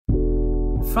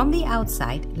From the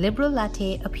outside, Liberal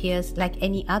Latte appears like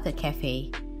any other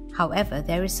cafe. However,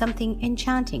 there is something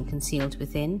enchanting concealed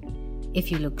within.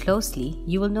 If you look closely,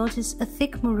 you will notice a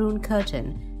thick maroon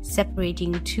curtain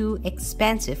separating two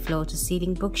expansive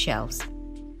floor-to-ceiling bookshelves.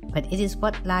 But it is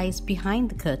what lies behind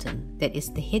the curtain that is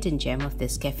the hidden gem of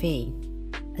this cafe.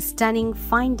 A stunning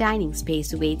fine dining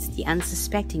space awaits the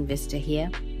unsuspecting visitor here.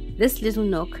 This little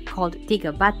nook, called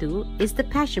Tiga Batu, is the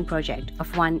passion project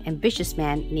of one ambitious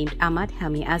man named Ahmad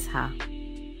Helmi Azhar.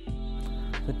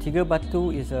 So Tiga Batu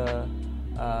is a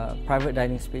private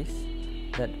dining space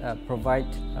that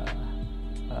provides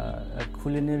a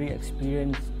culinary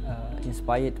experience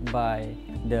inspired by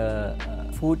the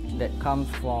food that comes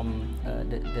from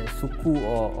the suku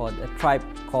or the tribe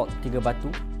called Tiga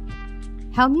Batu.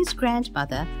 Helmi's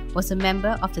grandmother was a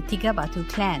member of the Tiga Batu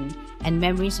clan, and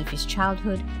memories of his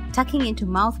childhood, tucking into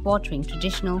mouth-watering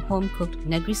traditional home-cooked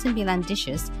Negeri Sembilan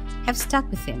dishes, have stuck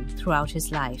with him throughout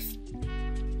his life.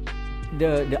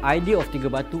 The idea of Tiga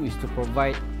Batu is to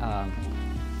provide a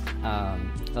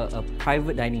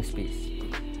private dining space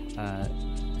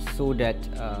so that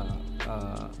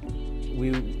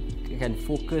we can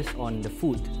focus on the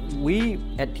food. We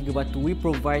at Tiga Batu, we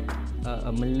provide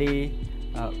a Malay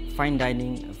fine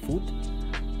dining food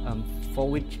for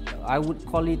which I would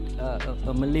call it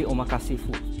a Malay omakase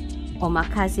food.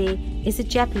 Omakase is a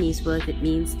Japanese word that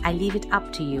means I leave it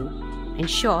up to you. In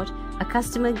short, a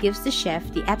customer gives the chef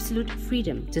the absolute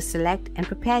freedom to select and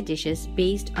prepare dishes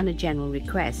based on a general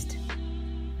request.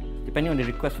 Depending on the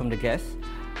request from the guest,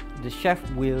 the chef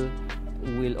will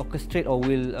orchestrate or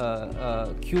will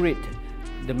curate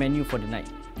the menu for the night,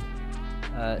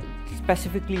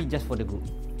 specifically just for the group.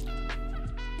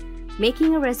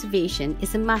 Making a reservation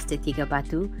is a must at Tiga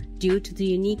Batu due to the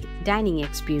unique dining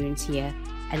experience here,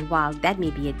 and while that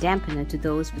may be a dampener to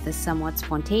those with a somewhat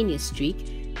spontaneous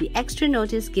streak, the extra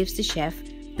notice gives the chef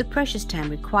the precious time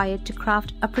required to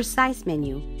craft a precise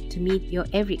menu to meet your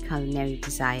every culinary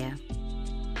desire.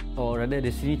 Or rather,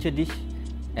 the signature dish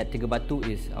at Tiga Batu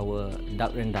is our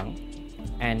duck rendang,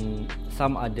 and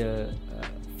some other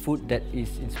food that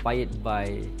is inspired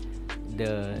by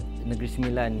the Negeri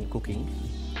Sembilan cooking.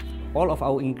 All of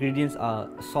our ingredients are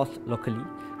sourced locally,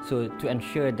 so to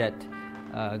ensure that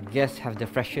guests have the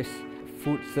freshest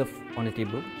food served on the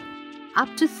table. Up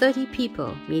to 30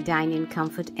 people may dine in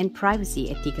comfort and privacy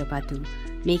at Tiga Batu,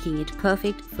 making it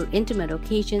perfect for intimate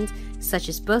occasions such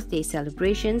as birthday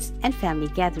celebrations and family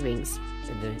gatherings.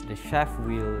 The chef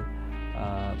will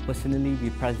personally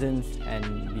be present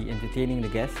and be entertaining the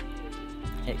guests,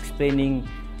 explaining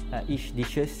each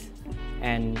dishes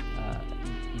and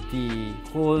the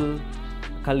whole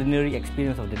culinary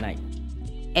experience of the night.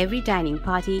 Every dining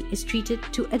party is treated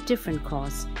to a different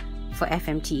course. For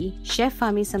FMT, Chef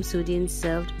Fahmi Samsudin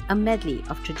served a medley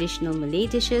of traditional Malay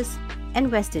dishes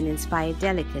and Western-inspired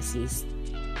delicacies.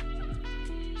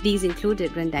 These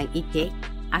included rendang itik,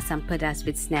 asam pedas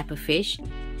with snapper fish,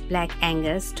 black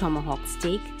Angus tomahawk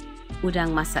steak,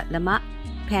 udang masak lemak,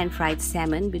 pan-fried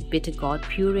salmon with bitter gourd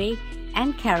puree,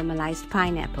 and caramelized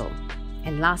pineapple.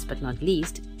 And last but not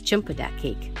least, cempedak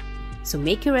cake. So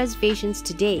make your reservations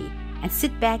today and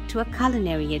sit back to a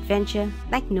culinary adventure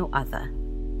like no other.